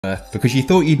Earth because you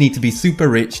thought you'd need to be super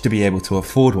rich to be able to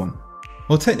afford one.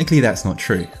 Well, technically that's not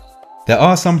true. There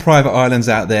are some private islands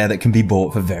out there that can be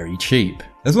bought for very cheap,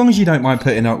 as long as you don't mind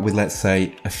putting up with, let's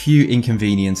say, a few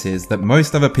inconveniences that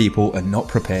most other people are not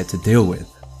prepared to deal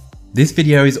with. This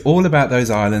video is all about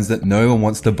those islands that no one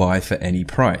wants to buy for any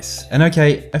price. And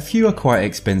okay, a few are quite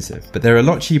expensive, but they're a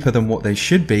lot cheaper than what they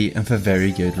should be, and for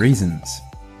very good reasons.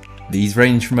 These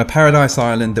range from a paradise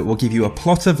island that will give you a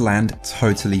plot of land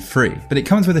totally free, but it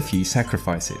comes with a few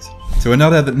sacrifices, to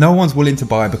another that no one's willing to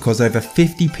buy because over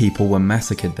 50 people were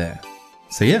massacred there.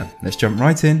 So yeah, let's jump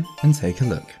right in and take a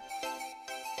look.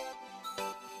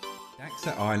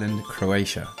 Daksa Island,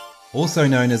 Croatia, also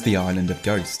known as the Island of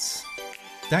Ghosts.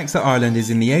 Daksa Island is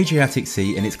in the Adriatic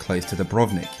Sea and it's close to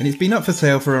Dubrovnik, and it's been up for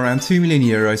sale for around €2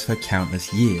 million for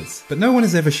countless years, but no one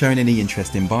has ever shown any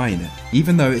interest in buying it,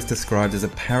 even though it's described as a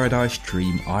paradise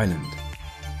dream island.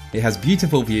 It has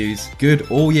beautiful views, good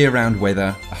all year round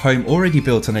weather, a home already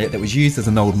built on it that was used as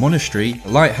an old monastery, a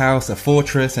lighthouse, a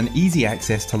fortress, and easy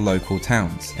access to local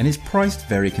towns, and it's priced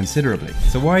very considerably.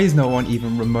 So why is no one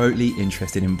even remotely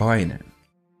interested in buying it?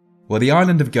 Well, the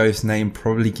Island of Ghosts name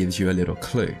probably gives you a little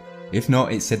clue. If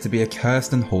not, it's said to be a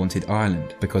cursed and haunted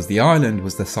island, because the island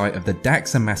was the site of the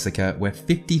Daksa massacre where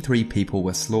 53 people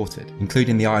were slaughtered,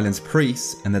 including the island's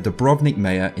priests and the Dubrovnik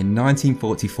mayor in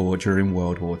 1944 during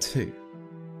World War II.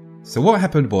 So what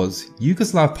happened was,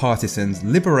 Yugoslav partisans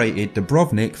liberated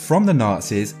Dubrovnik from the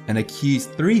Nazis and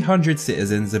accused 300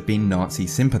 citizens of being Nazi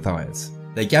sympathisers.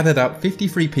 They gathered up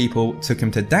 53 people, took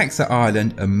them to Daksa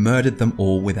Island and murdered them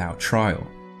all without trial.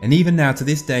 And even now to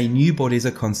this day, new bodies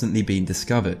are constantly being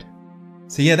discovered.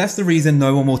 So yeah, that's the reason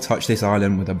no one will touch this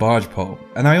island with a barge pole,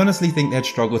 and I honestly think they'd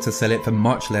struggle to sell it for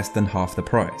much less than half the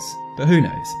price. But who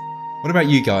knows? What about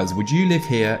you guys? Would you live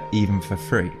here even for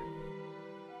free?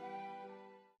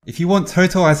 If you want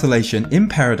total isolation in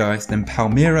paradise, then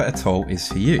Palmyra Atoll is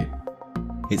for you.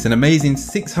 It's an amazing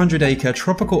 600-acre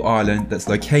tropical island that's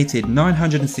located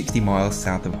 960 miles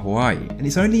south of Hawaii, and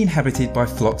it's only inhabited by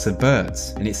flocks of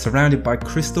birds, and it's surrounded by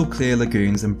crystal clear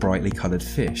lagoons and brightly coloured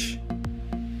fish.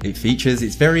 It features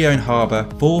its very own harbour,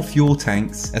 4 fuel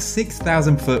tanks, a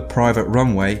 6,000-foot private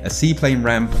runway, a seaplane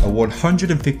ramp, a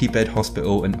 150-bed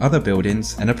hospital and other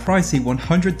buildings, and a pricey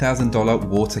 $100,000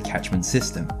 water catchment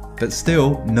system. But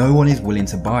still, no one is willing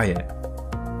to buy it.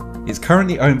 It's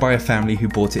currently owned by a family who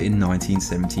bought it in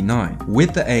 1979,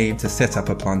 with the aim to set up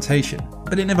a plantation,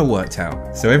 but it never worked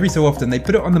out, so every so often they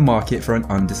put it on the market for an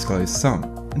undisclosed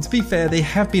sum. And to be fair, they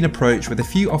have been approached with a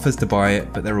few offers to buy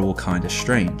it, but they're all kinda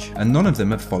strange, and none of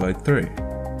them have followed through.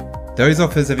 Those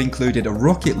offers have included a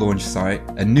rocket launch site,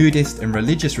 a nudist and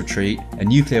religious retreat, a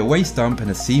nuclear waste dump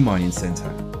and a sea mining centre,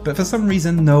 but for some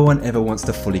reason no one ever wants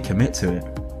to fully commit to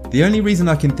it. The only reason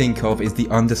I can think of is the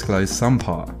undisclosed sum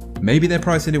part. Maybe they're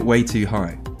pricing it way too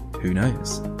high, who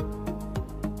knows.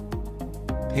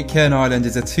 Pitcairn Island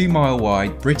is a 2-mile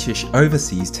wide British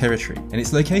overseas territory, and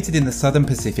it's located in the southern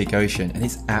Pacific Ocean, and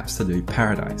it's absolute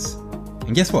paradise.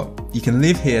 And guess what? You can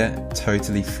live here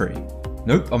totally free.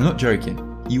 Nope, I'm not joking.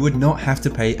 You would not have to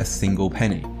pay a single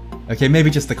penny. Okay, maybe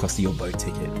just the cost of your boat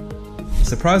ticket.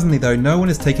 Surprisingly though, no one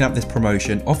has taken up this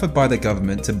promotion offered by the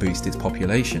government to boost its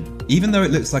population, even though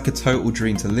it looks like a total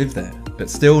dream to live there. But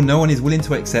still, no one is willing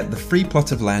to accept the free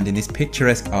plot of land in this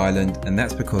picturesque island, and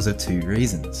that's because of 2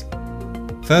 reasons.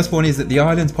 First one is that the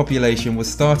island's population was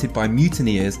started by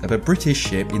mutineers of a British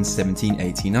ship in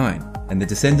 1789, and the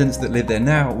descendants that live there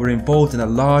now were involved in a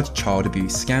large child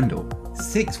abuse scandal.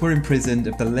 6 were imprisoned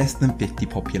of the less than 50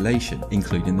 population,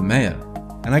 including the mayor.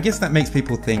 And I guess that makes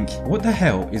people think, what the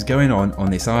hell is going on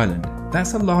this island?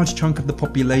 That's a large chunk of the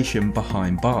population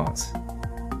behind bars.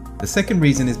 The second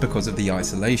reason is because of the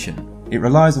isolation. It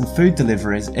relies on food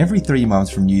deliveries every 3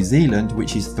 months from New Zealand,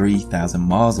 which is 3,000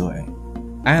 miles away.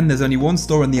 And there's only 1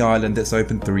 store on the island that's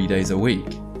open 3 days a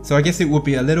week. So I guess it would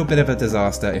be a little bit of a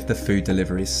disaster if the food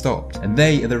deliveries stopped. And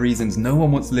they are the reasons no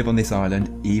one wants to live on this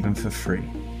island, even for free.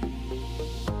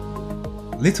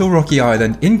 Little Rocky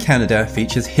Island in Canada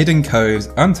features hidden coves,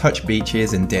 untouched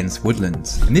beaches and dense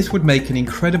woodlands. And this would make an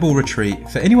incredible retreat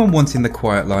for anyone wanting the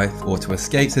quiet life or to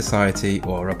escape society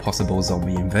or a possible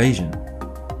zombie invasion.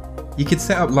 You could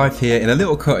set up life here in a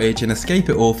little cottage and escape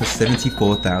it all for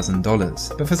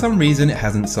 $74,000, but for some reason it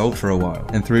hasn't sold for a while,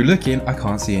 and through looking I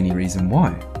can't see any reason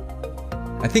why.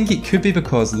 I think it could be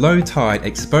because low tide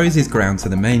exposes ground to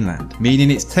the mainland, meaning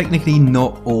it's technically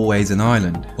not always an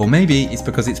island, or maybe it's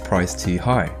because it's priced too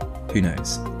high, who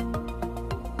knows.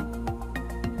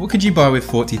 What could you buy with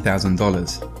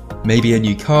 $40,000? Maybe a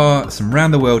new car, some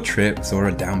round the world trips, or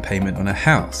a down payment on a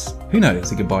house. Who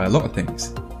knows, it could buy a lot of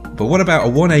things. But what about a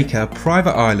 1 acre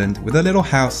private island with a little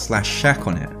house slash shack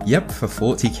on it? Yep, for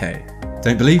 40k.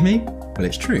 Don't believe me? Well,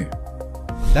 it's true.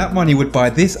 That money would buy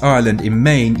this island in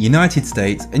Maine, United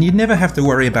States, and you'd never have to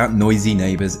worry about noisy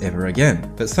neighbours ever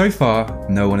again. But so far,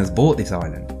 no one has bought this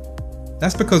island.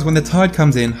 That's because when the tide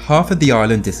comes in, half of the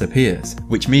island disappears,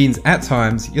 which means at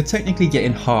times you're technically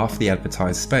getting half the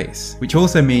advertised space, which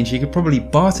also means you could probably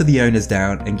barter the owners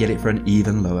down and get it for an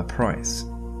even lower price.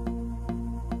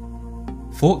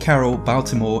 Fort Carroll,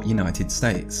 Baltimore, United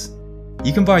States.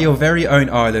 You can buy your very own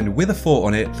island with a fort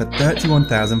on it for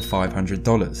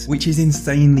 $31,500, which is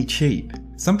insanely cheap.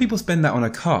 Some people spend that on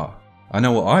a car. I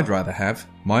know what I'd rather have,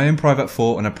 my own private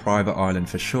fort on a private island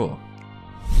for sure.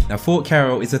 Now, Fort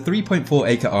Carroll is a 3.4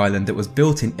 acre island that was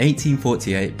built in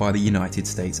 1848 by the United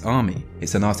States Army.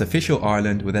 It's an artificial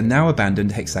island with a now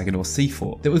abandoned hexagonal sea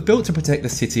fort that was built to protect the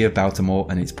city of Baltimore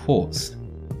and its ports.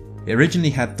 It originally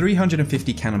had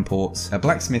 350 cannon ports, a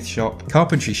blacksmith shop,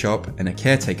 carpentry shop, and a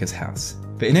caretaker's house.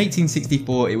 But in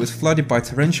 1864 it was flooded by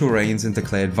torrential rains and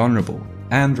declared vulnerable,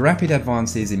 and rapid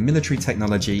advances in military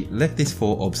technology left this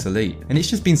fort obsolete, and it's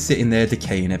just been sitting there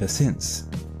decaying ever since.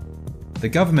 The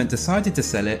government decided to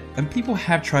sell it, and people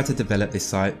have tried to develop this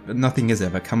site, but nothing has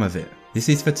ever come of it. This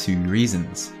is for two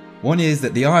reasons. One is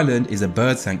that the island is a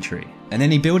bird sanctuary, and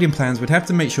any building plans would have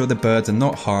to make sure the birds are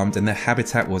not harmed and their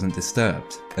habitat wasn't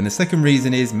disturbed. And the second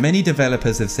reason is many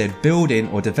developers have said building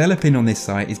or developing on this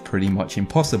site is pretty much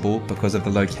impossible because of the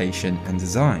location and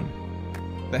design.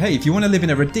 But hey, if you want to live in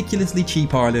a ridiculously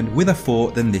cheap island with a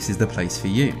fort, then this is the place for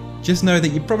you. Just know that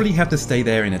you probably have to stay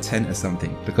there in a tent or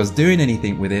something, because doing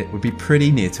anything with it would be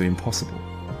pretty near to impossible.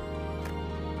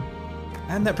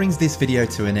 And that brings this video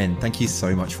to an end. Thank you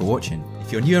so much for watching.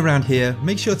 If you're new around here,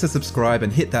 make sure to subscribe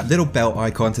and hit that little bell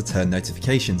icon to turn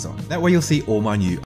notifications on. That way you'll see all my new